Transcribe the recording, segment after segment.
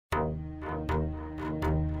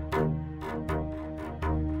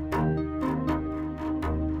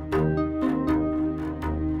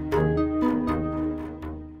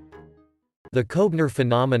The Koebner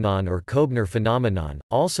phenomenon or Koebner phenomenon,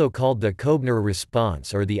 also called the Koebner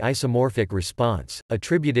response or the isomorphic response,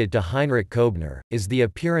 attributed to Heinrich Köbner, is the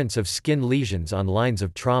appearance of skin lesions on lines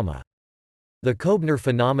of trauma. The Koebner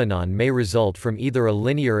phenomenon may result from either a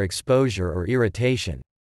linear exposure or irritation.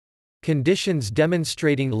 Conditions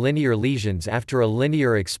demonstrating linear lesions after a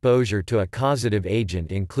linear exposure to a causative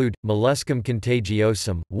agent include, molluscum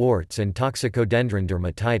contagiosum, warts and Toxicodendron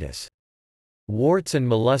dermatitis. Warts and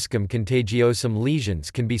molluscum contagiosum lesions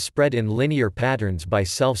can be spread in linear patterns by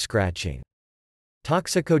self-scratching.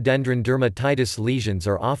 Toxicodendron dermatitis lesions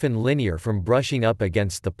are often linear from brushing up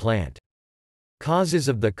against the plant. Causes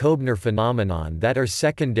of the Koebner phenomenon that are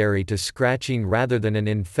secondary to scratching rather than an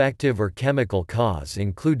infective or chemical cause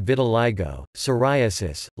include vitiligo,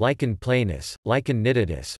 psoriasis, lichen planus, lichen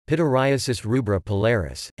nitidus, pityriasis rubra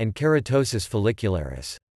pilaris, and keratosis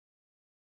follicularis.